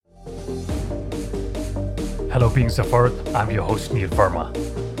Hello, beings of Earth. I'm your host, Neil Verma.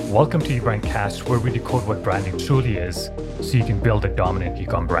 Welcome to eBrandcast, where we decode what branding truly is so you can build a dominant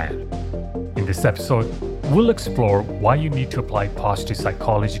e-com brand. In this episode, we'll explore why you need to apply positive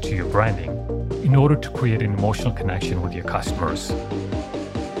psychology to your branding in order to create an emotional connection with your customers.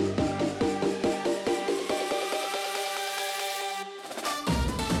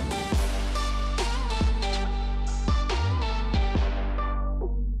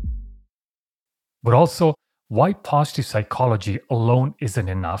 But also, why positive psychology alone isn't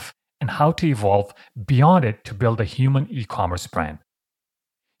enough, and how to evolve beyond it to build a human e-commerce brand.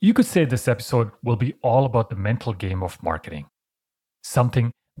 You could say this episode will be all about the mental game of marketing,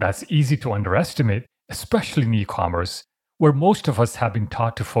 something that's easy to underestimate, especially in e-commerce, where most of us have been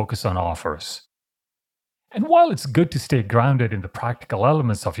taught to focus on offers. And while it's good to stay grounded in the practical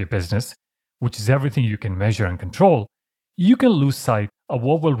elements of your business, which is everything you can measure and control, you can lose sight of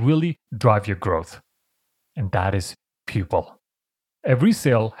what will really drive your growth. And that is people. Every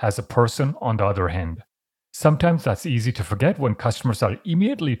sale has a person on the other end. Sometimes that's easy to forget when customers are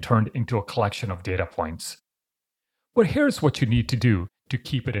immediately turned into a collection of data points. But here's what you need to do to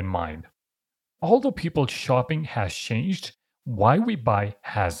keep it in mind. Although people's shopping has changed, why we buy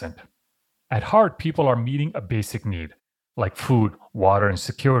hasn't. At heart, people are meeting a basic need, like food, water, and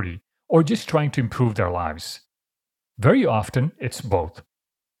security, or just trying to improve their lives. Very often, it's both.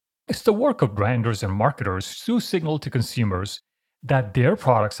 It's the work of branders and marketers to signal to consumers that their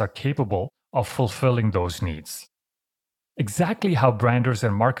products are capable of fulfilling those needs. Exactly how branders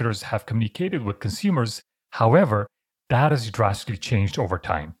and marketers have communicated with consumers, however, that has drastically changed over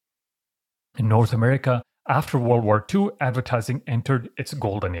time. In North America, after World War II, advertising entered its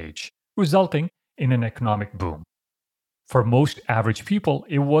golden age, resulting in an economic boom. For most average people,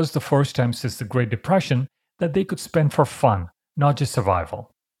 it was the first time since the Great Depression that they could spend for fun, not just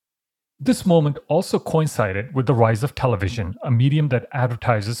survival. This moment also coincided with the rise of television, a medium that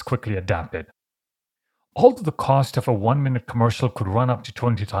advertisers quickly adapted. Although the cost of a 1-minute commercial could run up to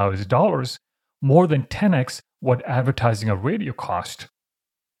 $20,000, more than 10x what advertising on radio cost.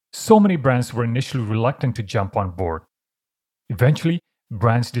 So many brands were initially reluctant to jump on board. Eventually,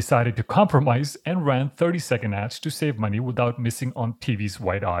 brands decided to compromise and ran 30-second ads to save money without missing on TV's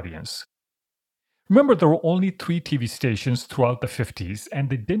wide audience. Remember, there were only 3 TV stations throughout the 50s, and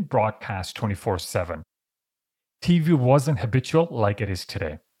they didn't broadcast 24/7. TV wasn't habitual like it is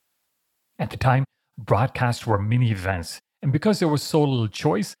today. At the time, broadcasts were mini events, and because there was so little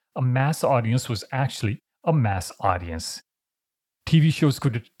choice, a mass audience was actually a mass audience. TV shows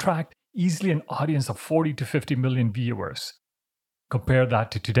could attract easily an audience of 40 to 50 million viewers. Compare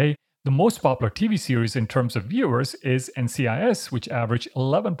that to today, the most popular TV series in terms of viewers is NCIS, which averaged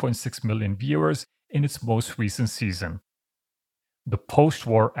 11.6 million viewers in its most recent season. The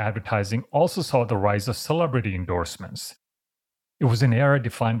post-war advertising also saw the rise of celebrity endorsements. It was an era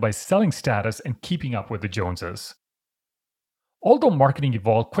defined by selling status and keeping up with the Joneses. Although marketing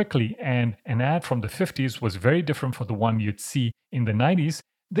evolved quickly and an ad from the 50s was very different from the one you'd see in the 90s,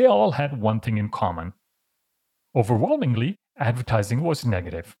 they all had one thing in common. Overwhelmingly, advertising was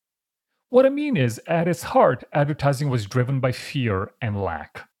negative. What I mean is, at its heart, advertising was driven by fear and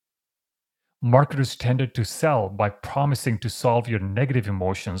lack. Marketers tended to sell by promising to solve your negative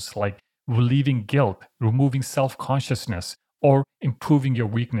emotions like relieving guilt, removing self-consciousness, or improving your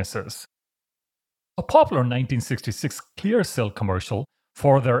weaknesses. A popular 1966 Clearasil commercial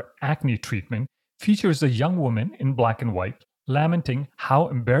for their acne treatment features a young woman in black and white lamenting how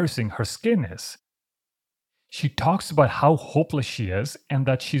embarrassing her skin is. She talks about how hopeless she is and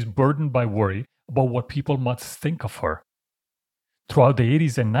that she's burdened by worry about what people must think of her. Throughout the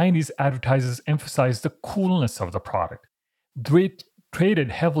 80s and 90s, advertisers emphasized the coolness of the product. They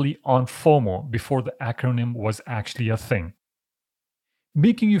traded heavily on FOMO before the acronym was actually a thing,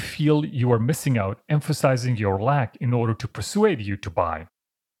 making you feel you are missing out, emphasizing your lack in order to persuade you to buy.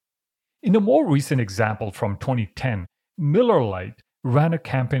 In a more recent example from 2010, Miller Lite ran a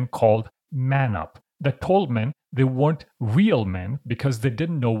campaign called Man Up that told men they weren't real men because they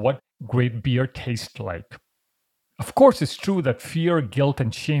didn't know what great beer tastes like. Of course, it's true that fear, guilt,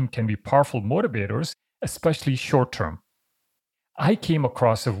 and shame can be powerful motivators, especially short-term. I came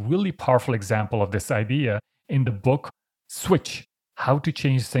across a really powerful example of this idea in the book Switch: How to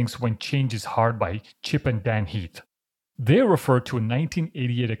Change Things When Change is Hard by Chip and Dan Heath. They refer to a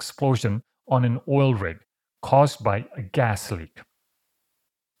 1988 explosion on an oil rig caused by a gas leak.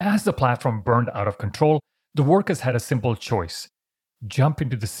 As the platform burned out of control, the workers had a simple choice: jump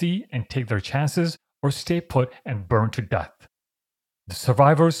into the sea and take their chances, or stay put and burn to death. The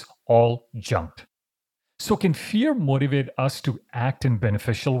survivors all jumped. So can fear motivate us to act in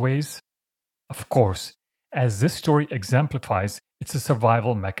beneficial ways? Of course, as this story exemplifies it's a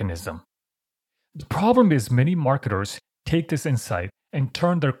survival mechanism. The problem is many marketers take this insight and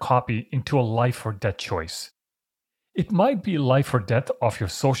turn their copy into a life or death choice. It might be life or death of your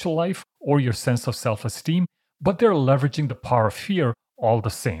social life or your sense of self-esteem, but they're leveraging the power of fear all the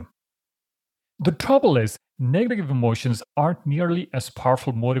same. The trouble is, negative emotions aren't nearly as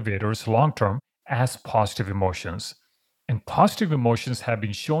powerful motivators long-term as positive emotions. And positive emotions have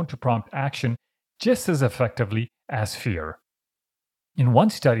been shown to prompt action just as effectively as fear. In one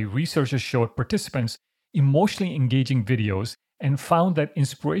study, researchers showed participants emotionally engaging videos and found that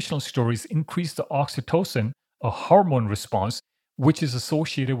inspirational stories increased the oxytocin, a hormone response, which is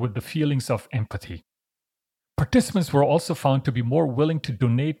associated with the feelings of empathy. Participants were also found to be more willing to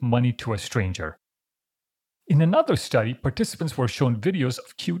donate money to a stranger. In another study, participants were shown videos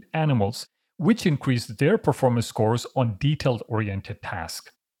of cute animals, which increased their performance scores on detail-oriented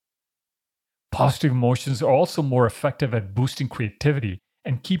tasks. Positive emotions are also more effective at boosting creativity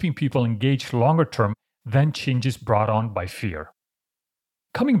and keeping people engaged longer term than changes brought on by fear.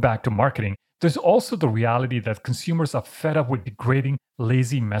 Coming back to marketing, there's also the reality that consumers are fed up with degrading,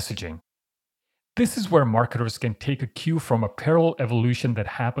 lazy messaging. This is where marketers can take a cue from a parallel evolution that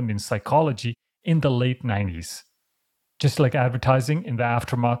happened in psychology in the late 90s. Just like advertising in the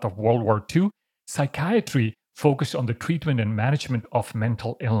aftermath of World War II, psychiatry focused on the treatment and management of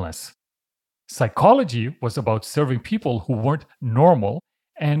mental illness. Psychology was about serving people who weren't normal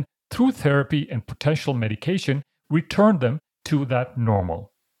and, through therapy and potential medication, return them to that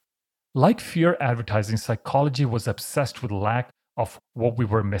normal. Like fear advertising, psychology was obsessed with lack of what we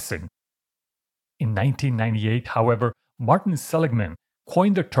were missing. In 1998, however, Martin Seligman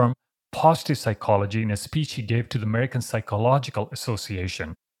coined the term positive psychology in a speech he gave to the American Psychological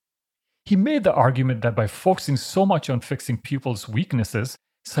Association. He made the argument that by focusing so much on fixing people's weaknesses,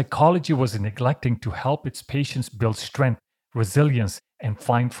 psychology was neglecting to help its patients build strength, resilience, and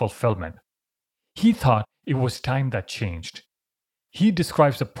find fulfillment. He thought it was time that changed. He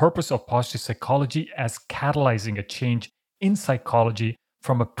describes the purpose of positive psychology as catalyzing a change in psychology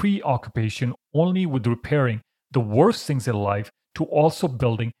from a preoccupation only with repairing the worst things in life to also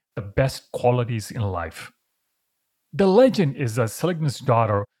building the best qualities in life. The legend is that Seligman's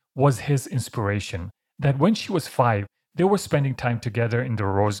daughter was his inspiration, that when she was 5, they were spending time together in the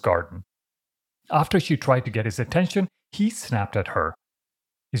rose garden. After she tried to get his attention, he snapped at her.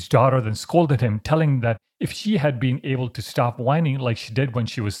 His daughter then scolded him, telling him that if she had been able to stop whining like she did when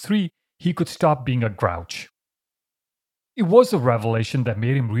she was 3, he could stop being a grouch. It was a revelation that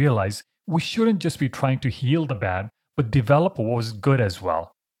made him realize we shouldn't just be trying to heal the bad, but develop what was good as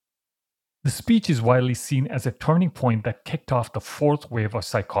well. The speech is widely seen as a turning point that kicked off the fourth wave of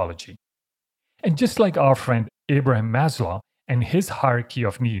psychology. And just like our friend Abraham Maslow and his hierarchy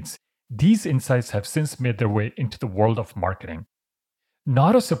of needs, these insights have since made their way into the world of marketing.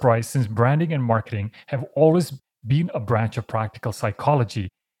 Not a surprise, since branding and marketing have always been a branch of practical psychology,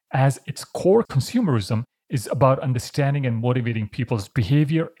 as its core consumerism is about understanding and motivating people's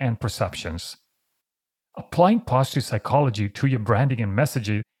behavior and perceptions. Applying positive psychology to your branding and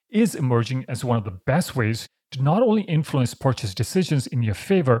messaging is emerging as one of the best ways to not only influence purchase decisions in your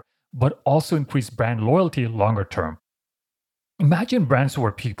favor, but also increase brand loyalty longer term. Imagine brands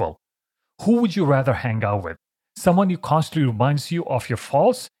were people. Who would you rather hang out with? Someone who constantly reminds you of your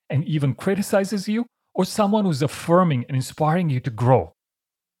faults and even criticizes you, or someone who's affirming and inspiring you to grow?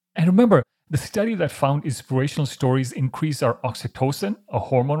 And remember, the study that found inspirational stories increase our oxytocin, a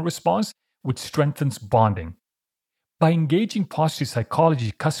hormone response, which strengthens bonding. By engaging positive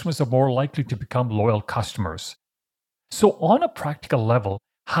psychology, customers are more likely to become loyal customers. So on a practical level,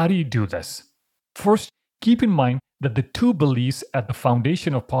 how do you do this? First, keep in mind that the two beliefs at the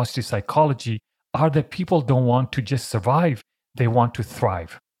foundation of positive psychology are that people don't want to just survive, they want to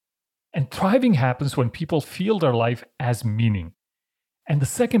thrive. And thriving happens when people feel their life as meaning. And the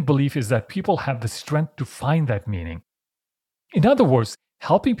second belief is that people have the strength to find that meaning. In other words,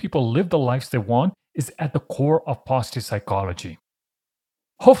 helping people live the lives they want is at the core of positive psychology.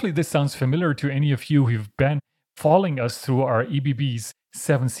 Hopefully this sounds familiar to any of you who've been following us through our EBB's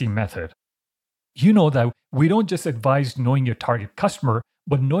 7C method. You know that we don't just advise knowing your target customer,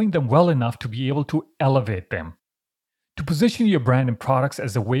 but knowing them well enough to be able to elevate them. To position your brand and products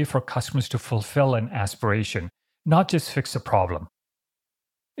as a way for customers to fulfill an aspiration, not just fix a problem.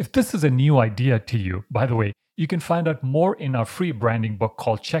 If this is a new idea to you, by the way, you can find out more in our free branding book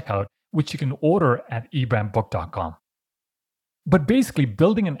called Checkout, which you can order at ebrandbook.com. But basically,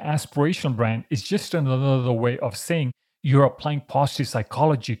 building an aspirational brand is just another way of saying you're applying positive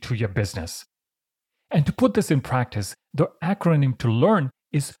psychology to your business. And to put this in practice, the acronym to learn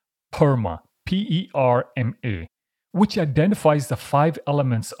is PERMA, PERMA, which identifies the 5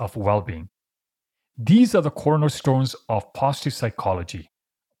 elements of well being. These are the cornerstones of positive psychology: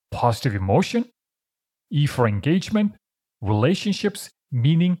 positive emotion, E for engagement, relationships,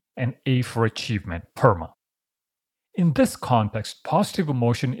 meaning, and A for achievement, PERMA. In this context, positive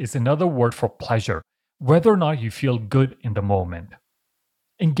emotion is another word for pleasure, whether or not you feel good in the moment.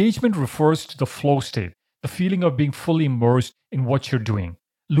 Engagement refers to the flow state, the feeling of being fully immersed in what you're doing,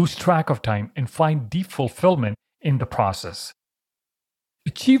 lose track of time, and find deep fulfillment in the process.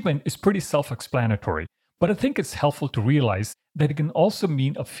 Achievement is pretty self explanatory, but I think it's helpful to realize that it can also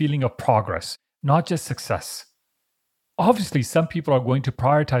mean a feeling of progress, not just success. Obviously, some people are going to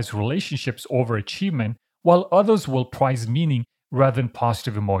prioritize relationships over achievement, while others will prize meaning rather than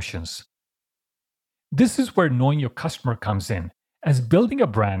positive emotions. This is where knowing your customer comes in, as building a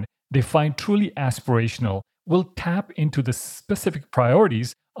brand they find truly aspirational will tap into the specific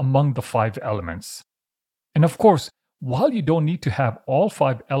priorities among the 5 elements. And of course, while you don't need to have all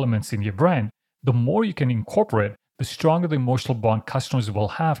 5 elements in your brand, the more you can incorporate, the stronger the emotional bond customers will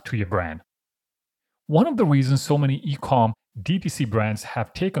have to your brand. One of the reasons so many e-com DTC brands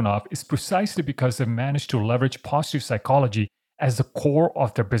have taken off is precisely because they've managed to leverage positive psychology as the core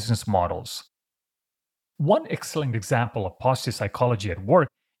of their business models. One excellent example of positive psychology at work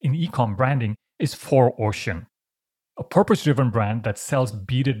in e-com branding is 4Ocean, a purpose-driven brand that sells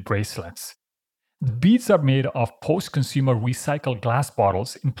beaded bracelets. The beads are made of post-consumer recycled glass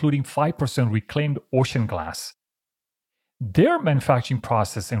bottles, including 5% reclaimed ocean glass. Their manufacturing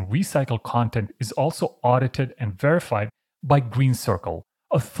process and recycled content is also audited and verified by Green Circle,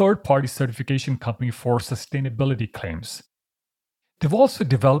 a third-party certification company for sustainability claims. They've also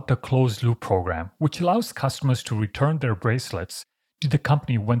developed a closed-loop program, which allows customers to return their bracelets to the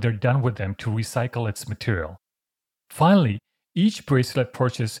company when they're done with them to recycle its material. Finally, each bracelet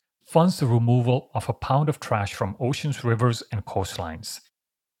purchase funds the removal of a pound of trash from oceans, rivers, and coastlines.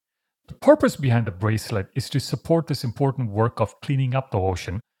 The purpose behind the bracelet is to support this important work of cleaning up the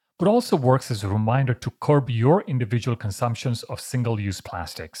ocean, but also works as a reminder to curb your individual consumptions of single-use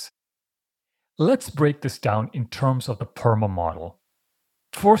plastics. Let's break this down in terms of the PERMA model.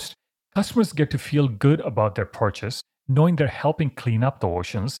 First, customers get to feel good about their purchase, knowing they're helping clean up the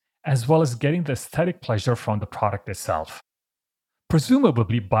oceans, as well as getting the aesthetic pleasure from the product itself.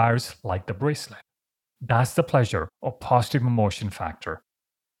 Presumably, buyers like the bracelet. That's the pleasure or positive emotion factor.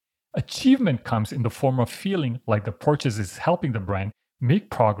 Achievement comes in the form of feeling like the purchase is helping the brand make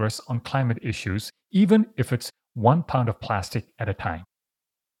progress on climate issues, even if it's 1 pound of plastic at a time.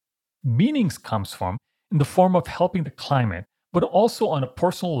 Meanings comes from in the form of helping the climate, but also on a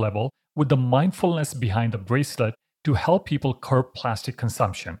personal level with the mindfulness behind the bracelet to help people curb plastic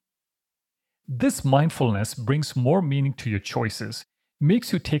consumption. This mindfulness brings more meaning to your choices,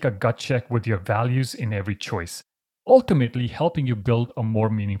 makes you take a gut check with your values in every choice, ultimately helping you build a more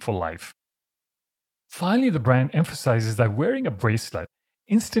meaningful life. Finally, the brand emphasizes that wearing a bracelet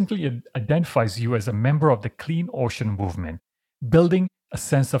instantly identifies you as a member of the clean ocean movement, building a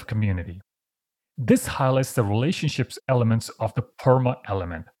sense of community. This highlights the relationships elements of the PERMA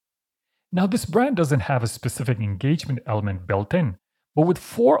element. Now, this brand doesn't have a specific engagement element built in, but with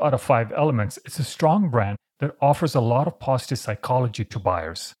 4 out of 5 elements, it's a strong brand that offers a lot of positive psychology to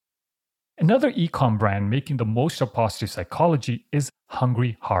buyers. Another e-com brand making the most of positive psychology is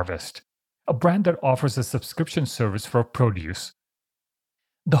Hungry Harvest, a brand that offers a subscription service for produce.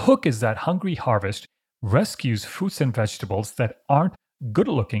 The hook is that Hungry Harvest rescues fruits and vegetables that aren't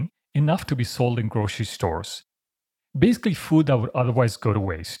good-looking enough to be sold in grocery stores. Basically, food that would otherwise go to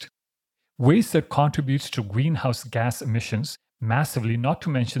waste. Waste that contributes to greenhouse gas emissions massively, not to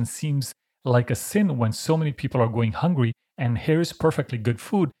mention seems like a sin when so many people are going hungry and here's perfectly good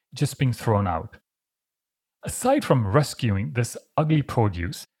food just being thrown out. Aside from rescuing this ugly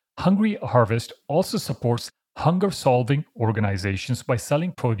produce, Hungry Harvest also supports hunger-solving organizations by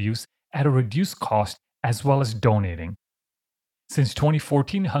selling produce at a reduced cost as well as donating. Since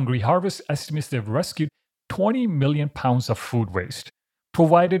 2014, Hungry Harvest estimates they've rescued 20 million pounds of food waste,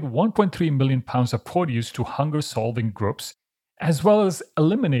 provided 1.3 million pounds of produce to hunger-solving groups, as well as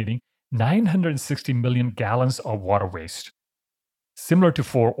eliminating 960 million gallons of water waste. Similar to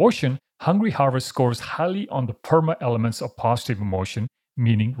 4Ocean, Hungry Harvest scores highly on the PERMA elements of positive emotion,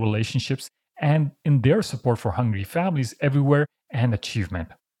 meaning relationships, and in their support for hungry families everywhere and achievement.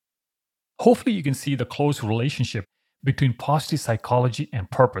 Hopefully you can see the close relationship between positive psychology and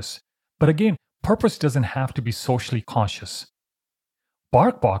purpose. But again, purpose doesn't have to be socially conscious.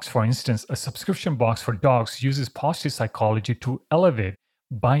 BarkBox, for instance, a subscription box for dogs, uses positive psychology to elevate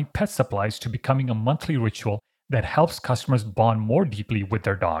buying pet supplies to becoming a monthly ritual that helps customers bond more deeply with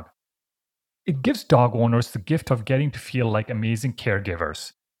their dog. It gives dog owners the gift of getting to feel like amazing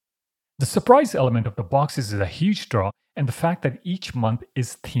caregivers. The surprise element of the boxes is a huge draw, and the fact that each month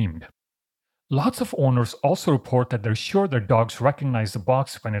is themed. Lots of owners also report that they're sure their dogs recognize the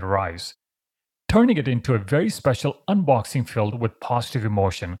box when it arrives, turning it into a very special unboxing filled with positive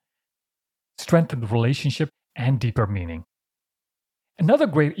emotion, strengthened relationship, and deeper meaning. Another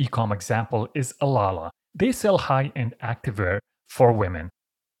great e-com example is Alala. They sell high-end activewear for women.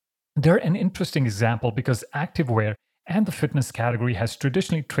 They're an interesting example because activewear and the fitness category has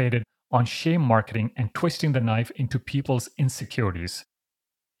traditionally traded on shame marketing and twisting the knife into people's insecurities.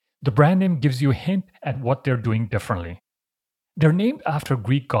 The brand name gives you a hint at what they're doing differently. They're named after a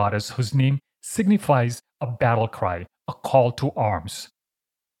Greek goddess whose name signifies a battle cry, a call to arms.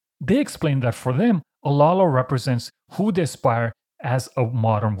 They explain that for them, Alala represents who they aspire as a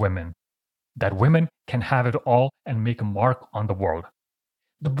modern women, that women can have it all and make a mark on the world.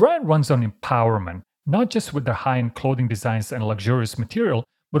 The brand runs on empowerment, not just with their high-end clothing designs and luxurious material,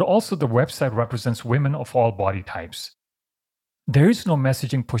 but also the website represents women of all body types. There is no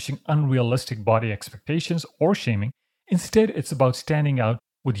messaging pushing unrealistic body expectations or shaming. Instead, it's about standing out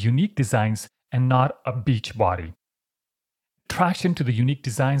with unique designs and not a beach body. Attraction to the unique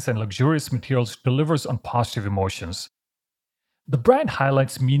designs and luxurious materials delivers on positive emotions. The brand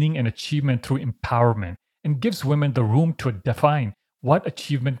highlights meaning and achievement through empowerment and gives women the room to define what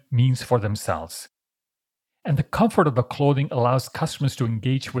achievement means for themselves. And the comfort of the clothing allows customers to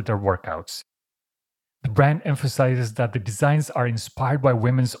engage with their workouts. The brand emphasizes that the designs are inspired by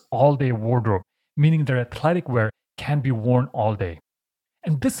women's all-day wardrobe, meaning their athletic wear can be worn all day.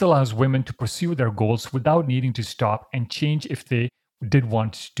 And this allows women to pursue their goals without needing to stop and change if they did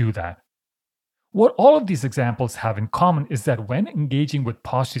want to do that. What all of these examples have in common is that when engaging with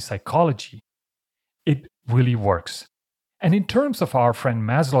positive psychology, it really works. And in terms of our friend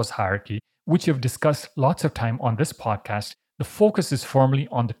Maslow's hierarchy, which we've discussed lots of time on this podcast, the focus is firmly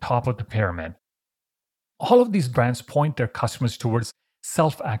on the top of the pyramid. All of these brands point their customers towards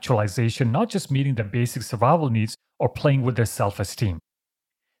self-actualization, not just meeting their basic survival needs or playing with their self-esteem.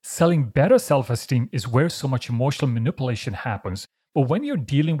 Selling better self-esteem is where so much emotional manipulation happens, but when you're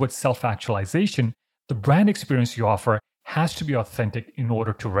dealing with self-actualization, the brand experience you offer has to be authentic in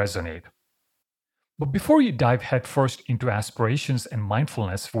order to resonate. But before you dive headfirst into aspirations and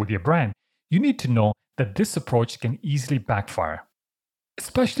mindfulness with your brand, you need to know that this approach can easily backfire.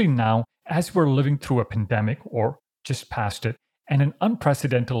 Especially now, as we're living through a pandemic or just past it, and an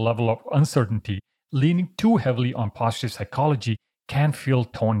unprecedented level of uncertainty, leaning too heavily on positive psychology can feel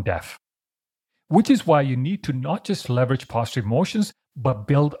tone deaf. Which is why you need to not just leverage positive emotions, but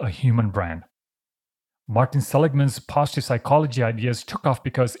build a human brand. Martin Seligman's positive psychology ideas took off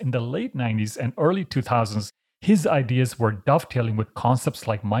because in the late 90s and early 2000s, his ideas were dovetailing with concepts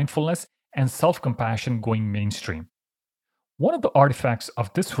like mindfulness and self-compassion going mainstream. One of the artifacts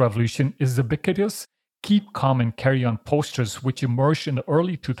of this revolution is the ubiquitous Keep Calm and Carry On posters, which emerged in the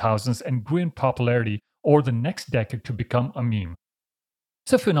early 2000s and grew in popularity over the next decade to become a meme.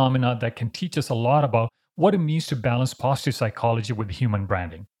 It's a phenomenon that can teach us a lot about what it means to balance positive psychology with human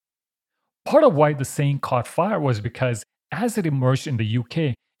branding. Part of why the saying caught fire was because as it emerged in the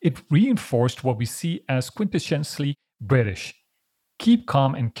UK, it reinforced what we see as quintessentially British. Keep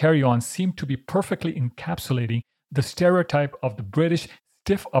calm and carry on seemed to be perfectly encapsulating the stereotype of the British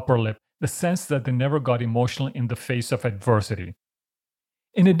stiff upper lip, the sense that they never got emotional in the face of adversity.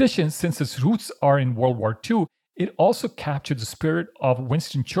 In addition, since its roots are in World War II, it also captured the spirit of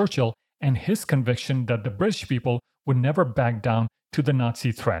Winston Churchill and his conviction that the British people would never back down to the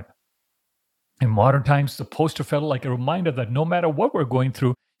Nazi threat. In modern times, the poster felt like a reminder that no matter what we're going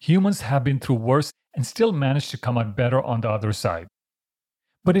through, humans have been through worse and still managed to come out better on the other side.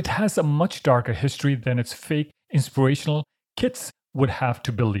 But it has a much darker history than its fake, inspirational kits would have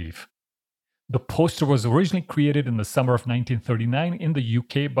to believe. The poster was originally created in the summer of 1939 in the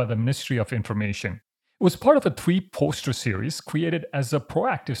UK by the Ministry of Information. It was part of a 3-poster series created as a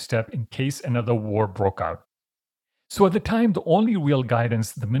proactive step in case another war broke out. So at the time, the only real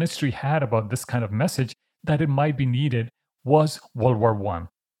guidance the ministry had about this kind of message that it might be needed was World War I.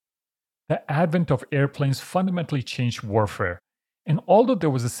 The advent of airplanes fundamentally changed warfare. And although there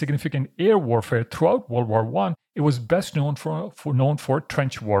was a significant air warfare throughout World War I, it was best known for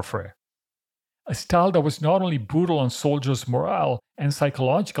trench warfare. A style that was not only brutal on soldiers' morale and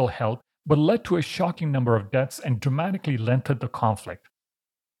psychological health, but led to a shocking number of deaths and dramatically lengthened the conflict.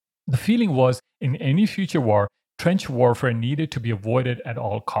 The feeling was, in any future war, trench warfare needed to be avoided at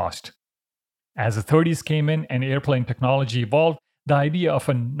all cost. As the 30s came in and airplane technology evolved, the idea of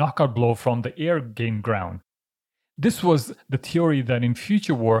a knockout blow from the air gained ground. This was the theory that in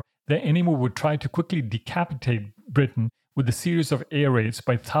future war, the enemy would try to quickly decapitate Britain with a series of air raids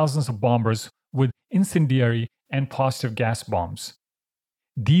by thousands of bombers with incendiary and positive gas bombs.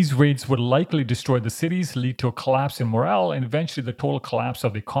 These raids would likely destroy the cities, lead to a collapse in morale, and eventually the total collapse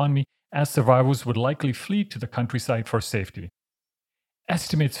of the economy, as survivors would likely flee to the countryside for safety.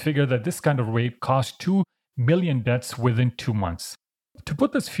 Estimates figure that this kind of raid caused 2 million deaths within 2 months. To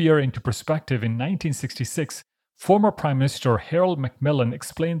put this fear into perspective, in 1966, former Prime Minister Harold Macmillan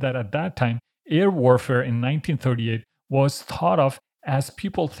explained that at that time, air warfare in 1938 was thought of as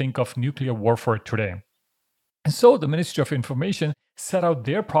people think of nuclear warfare today. And so the Ministry of Information set out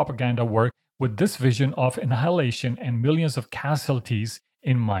their propaganda work with this vision of annihilation and millions of casualties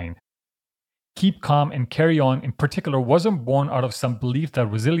in mind. Keep calm and carry on, in particular, wasn't born out of some belief that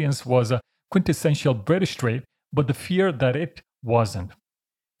resilience was a quintessential British trait, but the fear that it wasn't.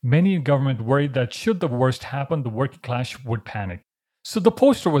 Many in government worried that should the worst happen, the working class would panic. So the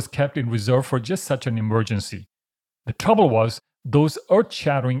poster was kept in reserve for just such an emergency. The trouble was, those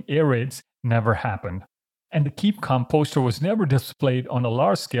earth-shattering air raids never happened. And the Keep Calm poster was never displayed on a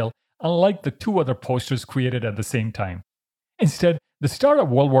large scale, unlike the 2 other posters created at the same time. Instead, the start of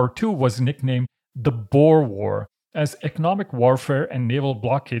World War II was nicknamed the Boer War, as economic warfare and naval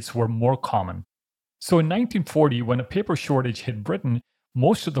blockades were more common. So in 1940, when a paper shortage hit Britain,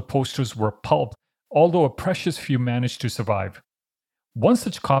 most of the posters were pulp, although a precious few managed to survive. One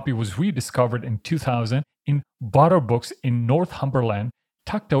such copy was rediscovered in 2000 in Barter Books in Northumberland,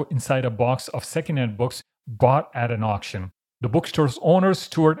 tucked out inside a box of second-hand books bought at an auction. The bookstore's owners,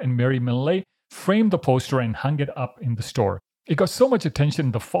 Stuart and Mary Millay, framed the poster and hung it up in the store. It got so much attention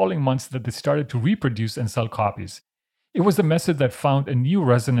in the following months that they started to reproduce and sell copies. It was a message that found a new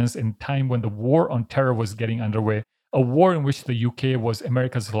resonance in a time when the war on terror was getting underway, a war in which the UK was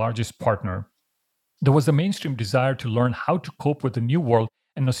America's largest partner. There was a mainstream desire to learn how to cope with the new world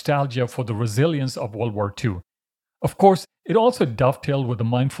and nostalgia for the resilience of World War II. Of course, it also dovetailed with the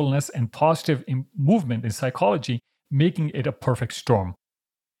mindfulness and positive movement in psychology, making it a perfect storm.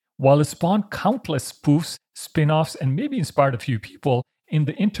 While it spawned countless spoofs, spin-offs, and maybe inspired a few people in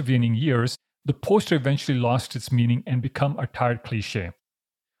the intervening years, the poster eventually lost its meaning and became a tired cliche.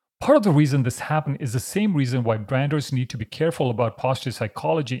 Part of the reason this happened is the same reason why branders need to be careful about positive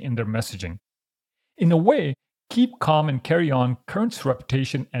psychology in their messaging. In a way, Keep Calm and Carry On current's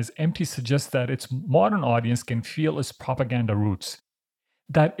reputation as empty suggests that its modern audience can feel its propaganda roots.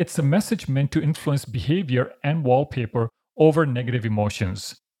 That it's a message meant to influence behavior and wallpaper over negative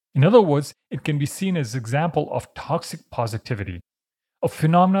emotions. In other words, it can be seen as an example of toxic positivity, a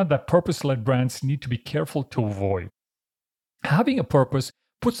phenomenon that purpose-led brands need to be careful to avoid. Having a purpose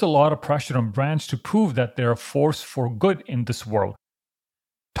puts a lot of pressure on brands to prove that they're a force for good in this world.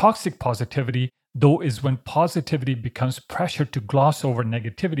 Toxic positivity, though, is when positivity becomes pressure to gloss over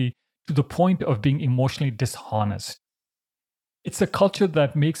negativity to the point of being emotionally dishonest. It's a culture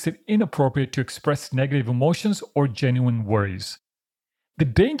that makes it inappropriate to express negative emotions or genuine worries. The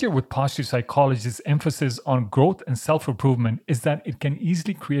danger with positive psychology's emphasis on growth and self-improvement is that it can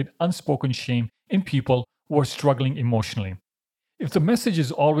easily create unspoken shame in people who are struggling emotionally. If the message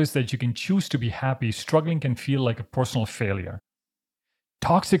is always that you can choose to be happy, struggling can feel like a personal failure.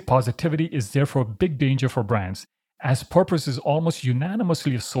 Toxic positivity is therefore a big danger for brands, as purpose is almost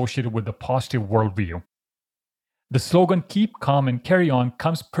unanimously associated with the positive worldview. The slogan "Keep Calm and Carry On"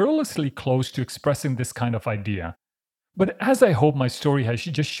 comes perilously close to expressing this kind of idea. But as I hope my story has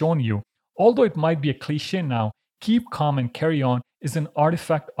just shown you, although it might be a cliche now, keep calm and carry on is an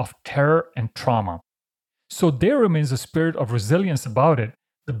artifact of terror and trauma. So there remains a spirit of resilience about it,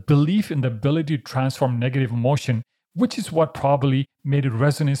 the belief in the ability to transform negative emotion, which is what probably made it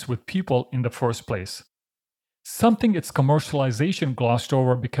resonate with people in the first place. Something its commercialization glossed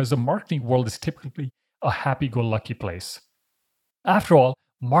over because the marketing world is typically a happy-go-lucky place. After all,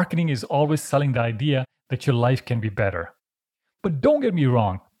 marketing is always selling the idea that your life can be better. But don't get me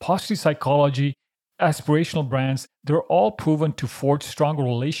wrong, positive psychology, aspirational brands, they're all proven to forge stronger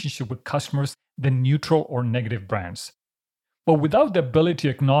relationships with customers than neutral or negative brands. But without the ability to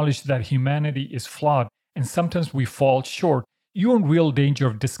acknowledge that humanity is flawed and sometimes we fall short, you're in real danger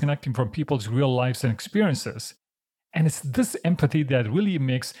of disconnecting from people's real lives and experiences. And it's this empathy that really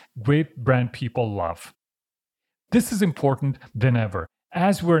makes great brand people laugh. This is important than ever,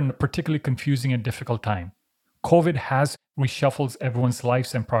 as we're in a particularly confusing and difficult time. COVID has reshuffled everyone's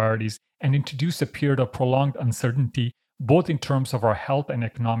lives and priorities and introduced a period of prolonged uncertainty, both in terms of our health and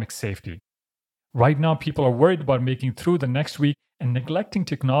economic safety. Right now, people are worried about making through the next week and neglecting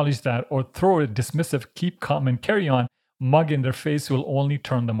to acknowledge that or throw a dismissive "keep calm and carry on" mug in their face will only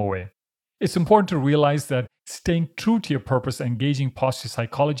turn them away. It's important to realize that Staying true to your purpose and engaging positive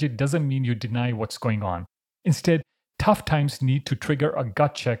psychology doesn't mean you deny what's going on. Instead, tough times need to trigger a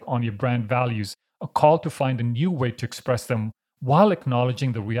gut check on your brand values, a call to find a new way to express them while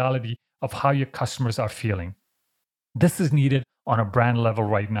acknowledging the reality of how your customers are feeling. This is needed on a brand level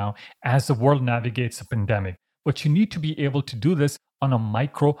right now as the world navigates a pandemic, but you need to be able to do this on a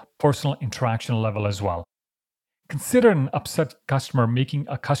micro personal interaction level as well. Consider an upset customer making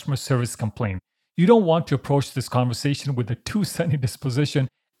a customer service complaint. You don't want to approach this conversation with a too sunny disposition,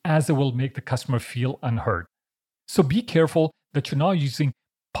 as it will make the customer feel unheard. So be careful that you're not using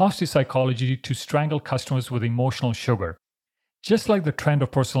positive psychology to strangle customers with emotional sugar. Just like the trend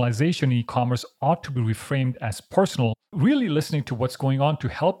of personalization in e-commerce ought to be reframed as personal, really listening to what's going on to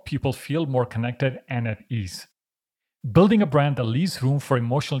help people feel more connected and at ease. Building a brand that leaves room for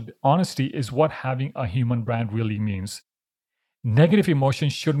emotional honesty is what having a human brand really means. Negative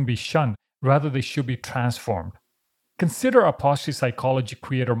emotions shouldn't be shunned, rather they should be transformed. Consider a positive psychology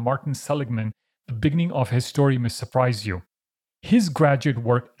creator Martin Seligman. The beginning of his story may surprise you. His graduate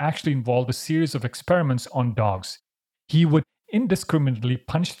work actually involved a series of experiments on dogs. He would indiscriminately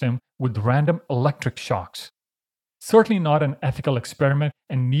punch them with random electric shocks. Certainly not an ethical experiment,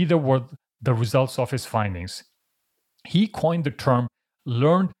 and neither were the results of his findings. He coined the term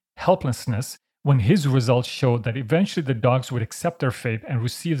learned helplessness when his results showed that eventually the dogs would accept their fate and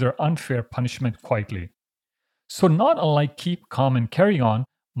receive their unfair punishment quietly. So, not unlike Keep Calm and Carry On,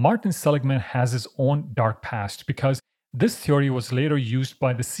 Martin Seligman has his own dark past because this theory was later used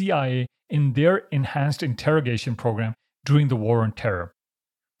by the CIA in their enhanced interrogation program during the War on Terror.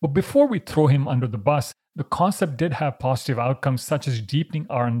 But before we throw him under the bus, the concept did have positive outcomes such as deepening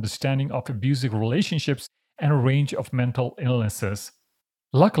our understanding of abusive relationships and a range of mental illnesses.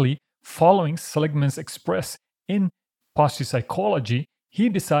 Luckily, following Seligman's express in positive psychology, he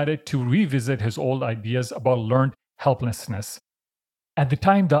decided to revisit his old ideas about learned helplessness. At the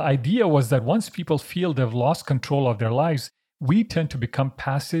time, the idea was that once people feel they've lost control of their lives, we tend to become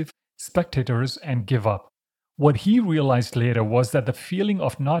passive spectators and give up. What he realized later was that the feeling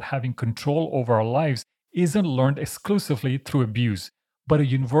of not having control over our lives isn't learned exclusively through abuse, but a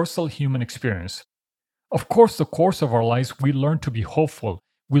universal human experience. Of course, the course of our lives, we learn to be hopeful,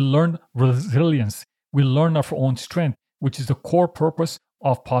 we learn resilience, we learn our own strength, which is the core purpose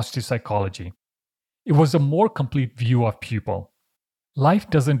of positive psychology. It was a more complete view of people. Life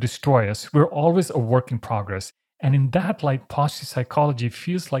doesn't destroy us, we're always a work in progress, and in that light, positive psychology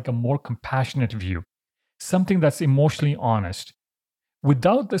feels like a more compassionate view, something that's emotionally honest.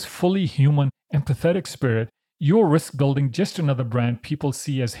 Without this fully human, empathetic spirit, you'll risk building just another brand people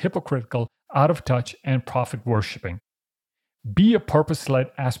see as hypocritical, out of touch, and profit-worshipping. Be a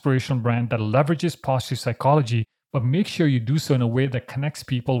purpose-led, aspirational brand that leverages positive psychology, but make sure you do so in a way that connects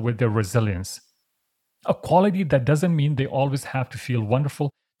people with their resilience. A quality that doesn't mean they always have to feel wonderful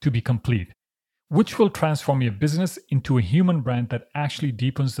to be complete, which will transform your business into a human brand that actually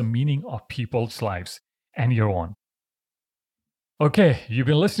deepens the meaning of people's lives and your own. Okay, you've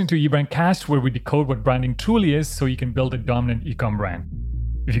been listening to eBrandcast, where we decode what branding truly is so you can build a dominant e-com brand.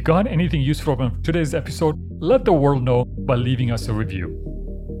 If you got anything useful from today's episode, let the world know by leaving us a review.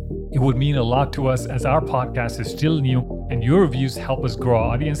 It would mean a lot to us as our podcast is still new and your reviews help us grow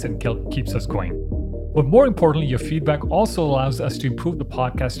our audience and keeps us going. But more importantly, your feedback also allows us to improve the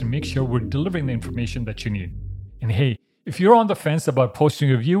podcast and make sure we're delivering the information that you need. And hey, if you're on the fence about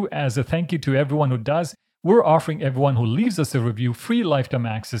posting a review, as a thank you to everyone who does, we're offering everyone who leaves us a review free lifetime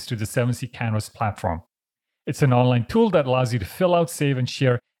access to the 7C Canvas platform. It's an online tool that allows you to fill out, save, and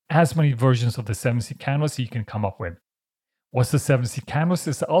share as many versions of the 7C Canvas you can come up with. What's the 7C Canvas?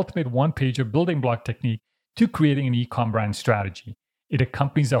 It's the ultimate one-pager building block technique to creating an e-com brand strategy. It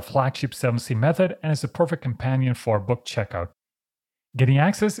accompanies our flagship 7C method and is a perfect companion for our book checkout. Getting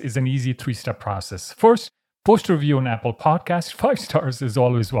access is an easy 3-step process. First, post a review on Apple Podcasts. 5 stars is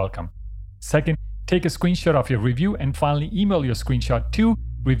always welcome. Second, take a screenshot of your review, and finally email your screenshot to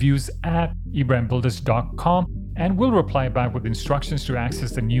reviews@ebrandbuilders.com and we'll reply back with instructions to access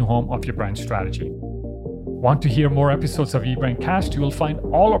the new home of your brand strategy. Want to hear more episodes of eBrandcast? You will find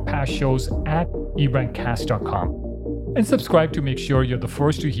all our past shows at ebrandcast.com. And subscribe to make sure you're the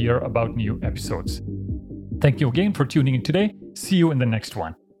first to hear about new episodes. Thank you again for tuning in today. See you in the next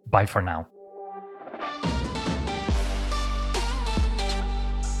one. Bye for now.